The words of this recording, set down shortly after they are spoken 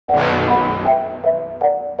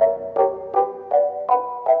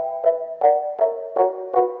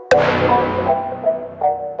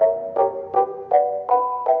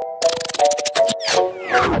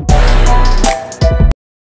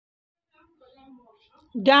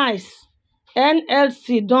Guys,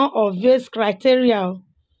 NLC don unveil criteria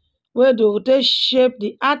wey go take shape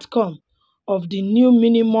the outcome of the new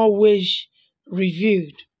minimum wage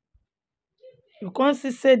reviewed. You con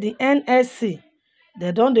see say the NLC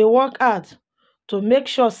dem don dey work hard to make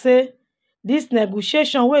sure say dis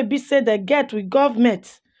negotiation wey be say dem get with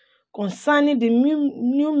government concerning the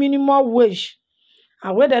new minimum wage,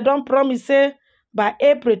 and wey dem don promise say by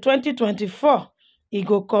April 2024 e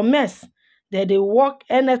go commence. Dem dey work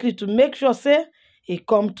earnestly to make sure say e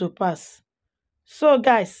come to pass. So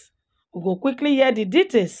guys, we go quickly hear the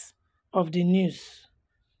details of the news.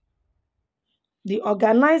 The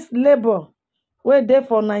organized labour wey dey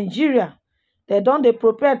for Nigeria, dem don dey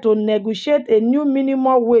prepare to negotiate a new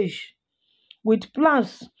minimum wage with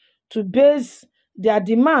plans to base their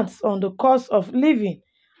demands on the cost of living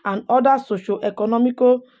and other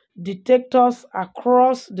socio-economical dictators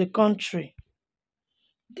across the country.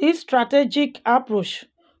 Dis strategic approach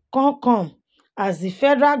come as the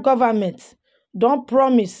federal government don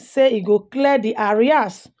promise say e go clear the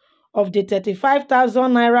arrears of the 35,000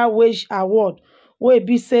 naira wage award wey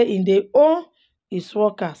be say e dey owe its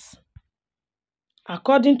workers.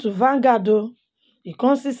 According to Vanguard, you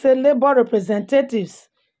con see say labour representatives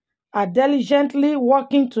are diligently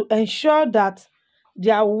working to ensure that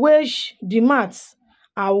their wage demands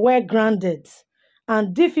are well grounded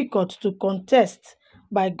and difficult to contest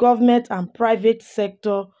by government and private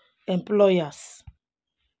sector employers.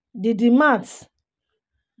 The demands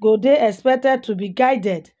go dey expected to be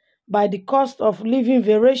guided by the cost of living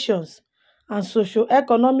variations and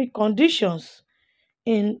socio-economic conditions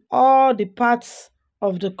in all the parts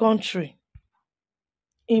of the country.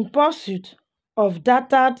 In pursuit of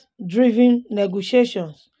data-driven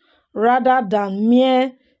negotiations rather than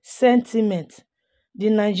mere sentiment, the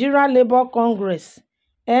Nigeria Labour Congress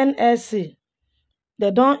 (NLC)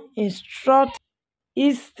 dem don instruct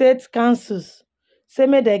each state councils say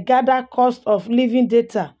make dem gather cost of living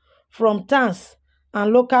data from towns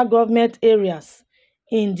and local government areas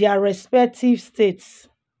in their respective states.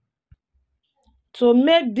 To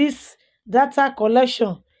make dis data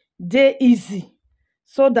collection dey easy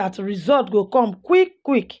so that result go come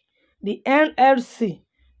quick, the NLC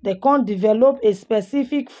dem con develop a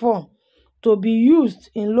specific form to be used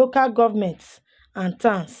in local governments and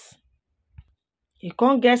towns. E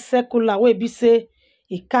con get circular wey be say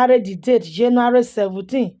e carry the date January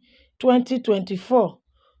 17, 2024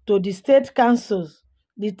 to the state councils.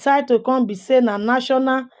 The title con be say na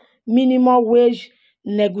National Minimum Wage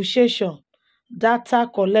Negotiation Data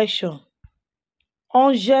Collection.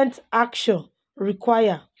 Urgent action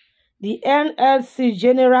require. The NLC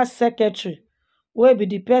General Secretary wey be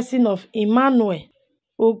the person of Emmanuel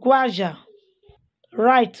Ugboaja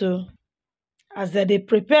write as dem dey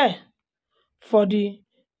prepare for the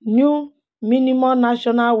new minimum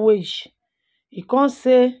national wage. E con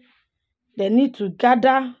say dem need to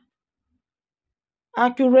gather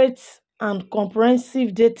accurate and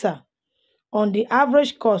comprehensive data on the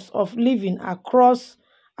average cost of living across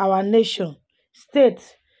our nation.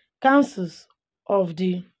 State councils of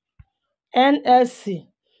the NLC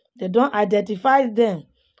dem don identify dem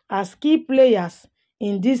as key players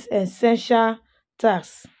in dis essential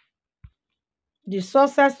task. The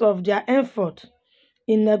success of their effort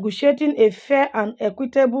in negotiating a fair and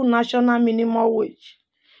equitable national minimum wage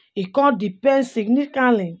e con depend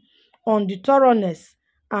significantly on the thoroughness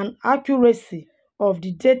and accuracy of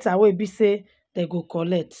the data wey be say dem go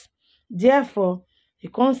collect. Therefore, e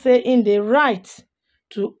con say in dey right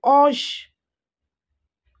to urge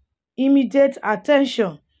immediate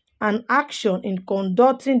attention and action in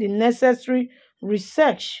conducting the necessary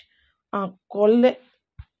research and collating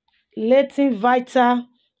vital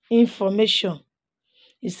information.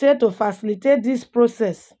 E say to facilitate dis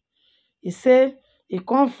process, e say e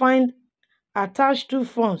con find attached two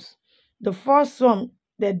forms. The first one,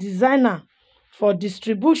 the designer for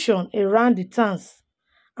distribution around the towns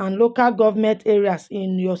and local government areas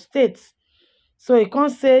in your state. So e con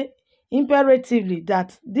say imperatively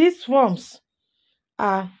that these forms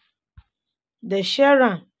are the share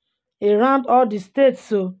am around all the states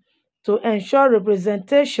to ensure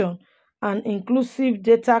representation and inclusive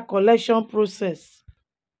data collection process.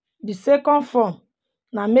 The second form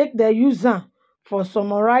na make dem use am for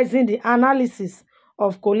summarizing the analysis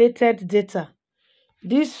of collated data.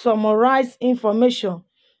 Dis summarized information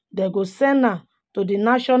dem go send am to the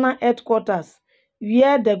national headquarters,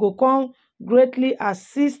 where dem go come greatly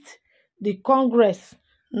assist the Congress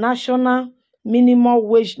National Minimum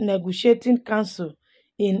Wage Negotiating Council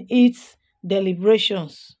in its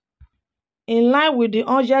deliberations. In line with the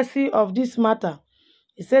urgency of dis matter,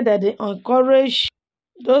 e say dem dey encourage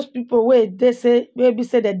those people wey dey say wey be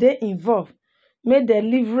say that they involved, make dem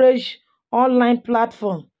leverage online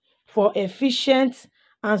platform for efficient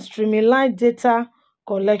and streamlined data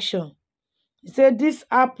collection. E say dis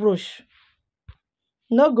approach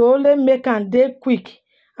no go only make am dey quick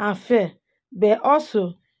and fair, but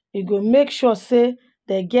also e go make sure say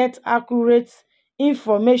dem get accurate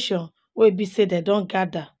information wey be say dem don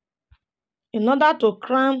gather. In order to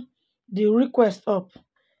crown the request up,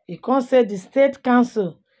 e come say the state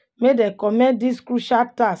council make dem comment dis crucial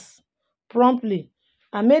task promptly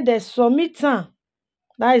and make dem submit am,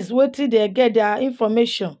 that is wetin dem get their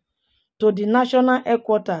information, to the national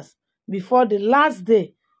headquarters before the last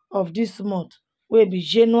day of dis month wey be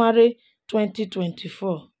January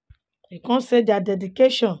 2024. E come say their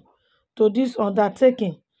dedication to dis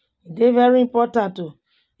undertaking dey very important o.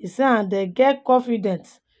 E say and dem get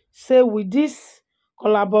confidence say with dis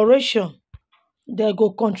collaboration dem go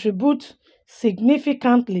contribute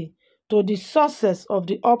significantly to the success of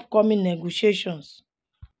the upcoming negotiations.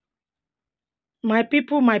 My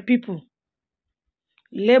people,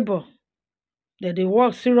 Labour dem dey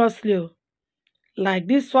work seriously o. Like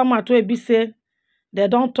dis format wey be say dem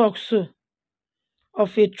don talk so.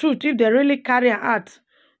 Of a truth, if dem really carry out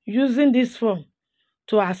using dis form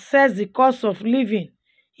to assess the cost of living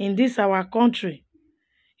in dis our country,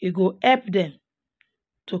 e go help dem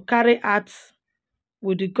to carry out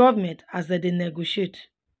with the government as dem dey negotiate.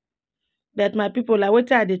 But my people, like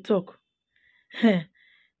wetin I dey talk,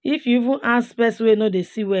 if you even ask person wey no dey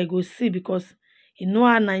see well, e go see, because you know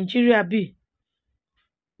how Nigeria be.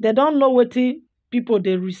 Dem don know wetin people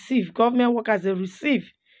dey receive, government workers dey receive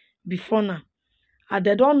before now, and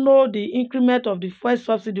dem don know the increment of the fuel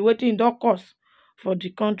subsidy, wetin e don cost for the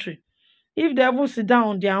country. If dem even sit down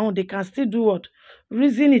on their own, they can still do what?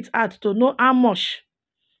 Reason it out to know how much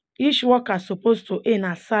each worker suppose to earn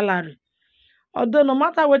as salary. Although no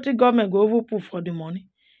matter wetin government go even put for the money,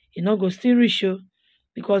 e no go still reach o,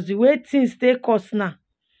 because the way things dey cost now,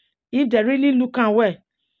 if dem really look am well,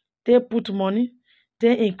 they put money,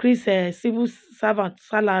 they increase civil servant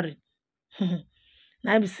salary,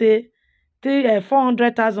 na be say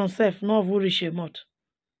 400,000 sef no even reach a month.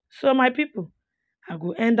 So my people, I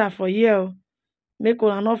go end am for here o. Make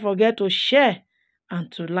una no forget to share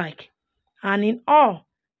and to like, and in all,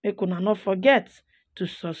 make una no forget to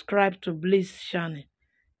subscribe to Bliss channel.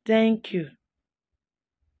 Thank you.